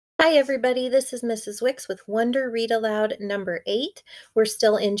Hi everybody, this is Mrs. Wicks with Wonder Read Aloud number 8. We're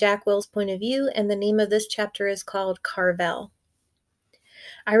still in Jack Will's point of view, and the name of this chapter is called Carvel.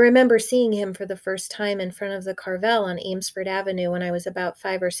 I remember seeing him for the first time in front of the Carvel on Amesford Avenue when I was about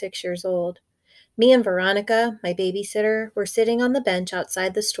 5 or 6 years old. Me and Veronica, my babysitter, were sitting on the bench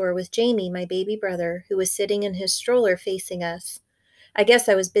outside the store with Jamie, my baby brother, who was sitting in his stroller facing us. I guess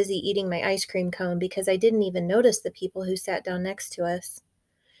I was busy eating my ice cream cone because I didn't even notice the people who sat down next to us.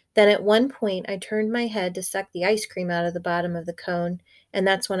 Then at one point I turned my head to suck the ice cream out of the bottom of the cone, and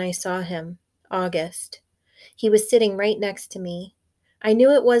that's when I saw him, August. He was sitting right next to me. I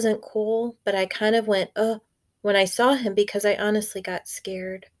knew it wasn't cool, but I kind of went, ugh, when I saw him because I honestly got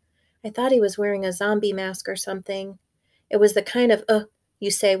scared. I thought he was wearing a zombie mask or something. It was the kind of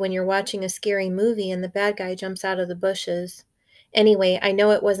you say when you're watching a scary movie and the bad guy jumps out of the bushes. Anyway, I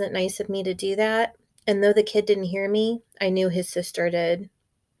know it wasn't nice of me to do that, and though the kid didn't hear me, I knew his sister did.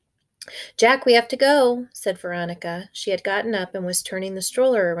 Jack, we have to go, said Veronica. She had gotten up and was turning the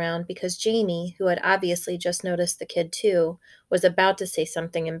stroller around because Jamie, who had obviously just noticed the kid too, was about to say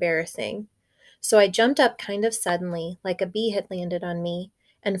something embarrassing. So I jumped up kind of suddenly, like a bee had landed on me,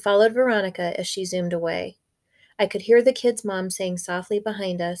 and followed Veronica as she zoomed away. I could hear the kid's mom saying softly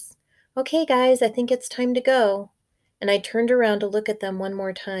behind us, "Okay, guys, I think it's time to go." And I turned around to look at them one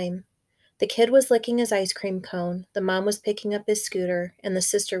more time. The kid was licking his ice cream cone, the mom was picking up his scooter, and the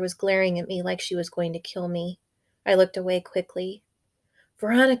sister was glaring at me like she was going to kill me. I looked away quickly.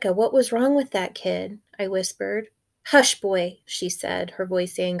 "Veronica, what was wrong with that kid?" I whispered. "Hush, boy," she said, her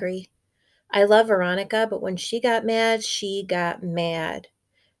voice angry. I love Veronica, but when she got mad, she got mad.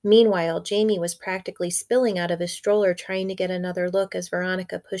 Meanwhile, Jamie was practically spilling out of his stroller trying to get another look as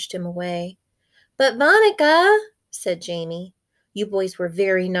Veronica pushed him away. "But Veronica," said Jamie. "You boys were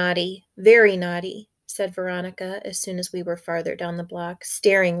very naughty, said Veronica as soon as we were farther down the block,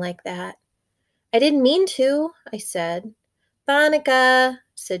 staring like that. "I didn't mean to," I said. "Veronica,"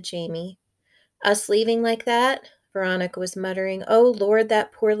 said Jamie. "Us leaving like that?" Veronica was muttering. "Oh, Lord,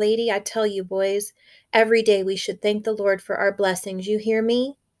 that poor lady. I tell you, boys, every day we should thank the Lord for our blessings. You hear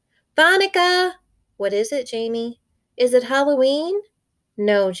me?" "Veronica!" "What is it, Jamie?" "Is it Halloween?"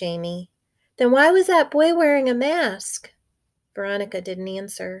 "No, Jamie." "Then why was that boy wearing a mask?" Veronica didn't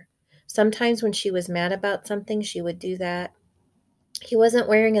answer. Sometimes when she was mad about something, she would do that. "He wasn't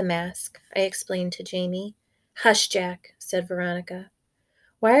wearing a mask," I explained to Jamie. "Hush, Jack," said Veronica.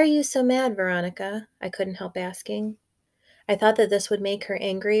 "Why are you so mad, Veronica?" I couldn't help asking. I thought that this would make her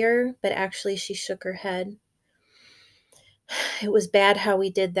angrier, but actually she shook her head. "It was bad how we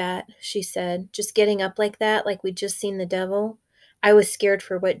did that," she said, "just getting up like that, like we'd just seen the devil. I was scared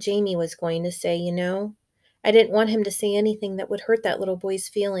for what Jamie was going to say, you know. I didn't want him to say anything that would hurt that little boy's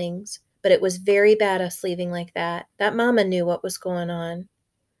feelings, but it was very bad us leaving like that. That mama knew what was going on."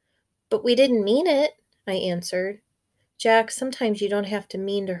 "But we didn't mean it," I answered. "Jack, sometimes you don't have to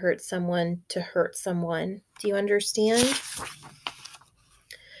mean to hurt someone. Do you understand?"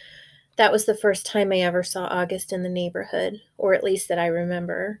 That was the first time I ever saw August in the neighborhood, or at least that I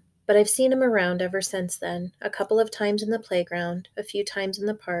remember. But I've seen him around ever since then, a couple of times in the playground, a few times in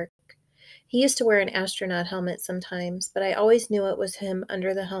the park. He used to wear an astronaut helmet sometimes, but I always knew it was him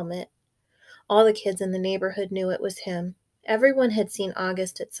under the helmet. All the kids in the neighborhood knew it was him. Everyone had seen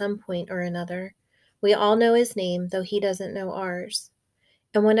August at some point or another. We all know his name, though he doesn't know ours.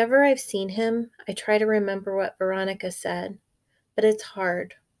 And whenever I've seen him, I try to remember what Veronica said. But it's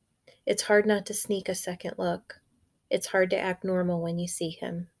hard. It's hard not to sneak a second look. It's hard to act normal when you see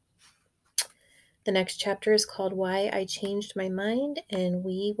him. The next chapter is called Why I Changed My Mind, and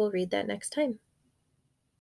we will read that next time.